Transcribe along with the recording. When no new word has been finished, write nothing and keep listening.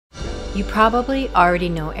You probably already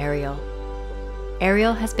know Eriel.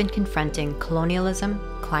 Eriel has been confronting colonialism,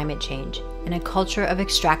 climate change, and a culture of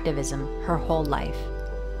extractivism her whole life.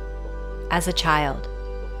 As a child,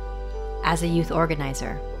 as a youth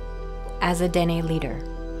organizer, as a Dene leader,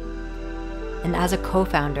 and as a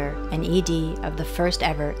co-founder and ED of the first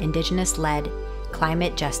ever Indigenous-led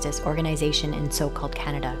climate justice organization in so-called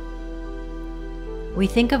Canada. We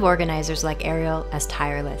think of organizers like Eriel as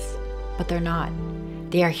tireless, but they're not.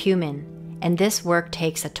 They are human, and this work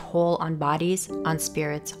takes a toll on bodies, on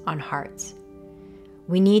spirits, on hearts.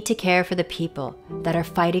 We need to care for the people that are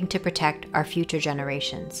fighting to protect our future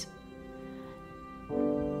generations.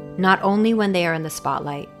 Not only when they are in the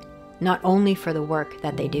spotlight, not only for the work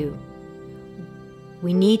that they do.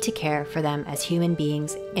 We need to care for them as human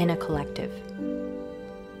beings in a collective.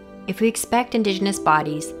 If we expect Indigenous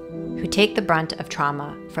bodies who take the brunt of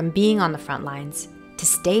trauma from being on the front lines to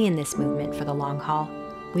stay in this movement for the long haul,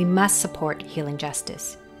 we must support healing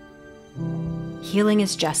justice. Healing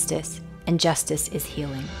is justice, and justice is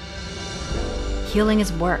healing. Healing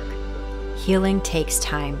is work. Healing takes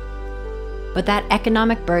time. But that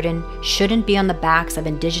economic burden shouldn't be on the backs of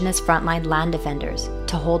Indigenous frontline land defenders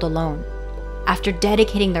to hold alone, after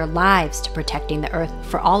dedicating their lives to protecting the earth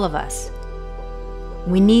for all of us.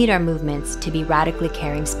 We need our movements to be radically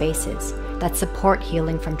caring spaces that support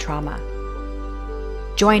healing from trauma.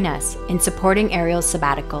 Join us in supporting Eriel's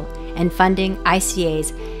Sabbatical and funding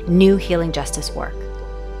ICA's new healing justice work.